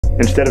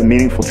Instead of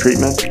meaningful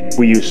treatment,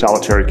 we use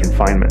solitary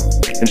confinement.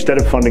 Instead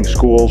of funding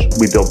schools,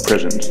 we build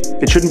prisons.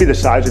 It shouldn't be the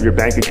size of your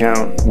bank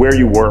account, where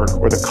you work,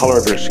 or the color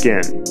of your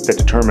skin that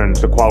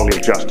determines the quality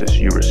of justice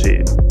you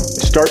receive.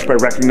 It starts by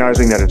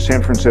recognizing that in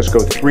San Francisco,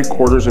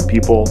 3/4 of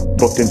people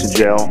booked into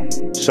jail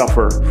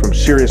suffer from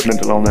serious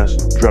mental illness,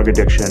 drug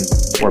addiction,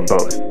 or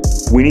both.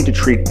 We need to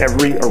treat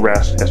every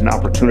arrest as an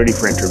opportunity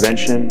for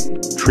intervention,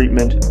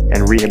 treatment,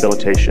 and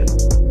rehabilitation.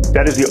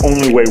 That is the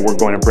only way we're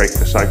going to break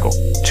the cycle.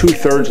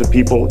 2/3 of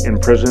people in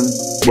prison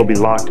will be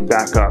locked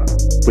back up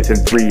within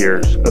 3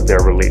 years of their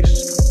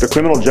release. The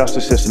criminal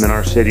justice system in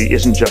our city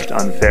isn't just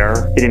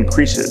unfair, it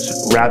increases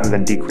rather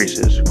than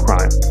decreases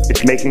crime.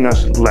 It's making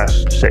us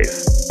less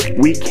safe.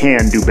 We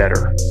can do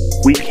better.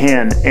 We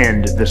can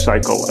end the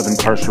cycle of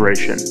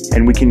incarceration,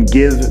 and we can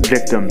give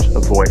victims a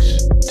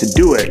voice. To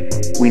do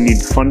it, we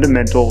need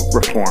fundamental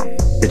reform.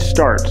 It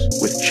starts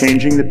with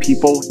changing the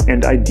people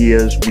and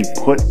ideas we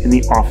put in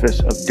the office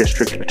of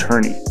district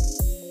attorney.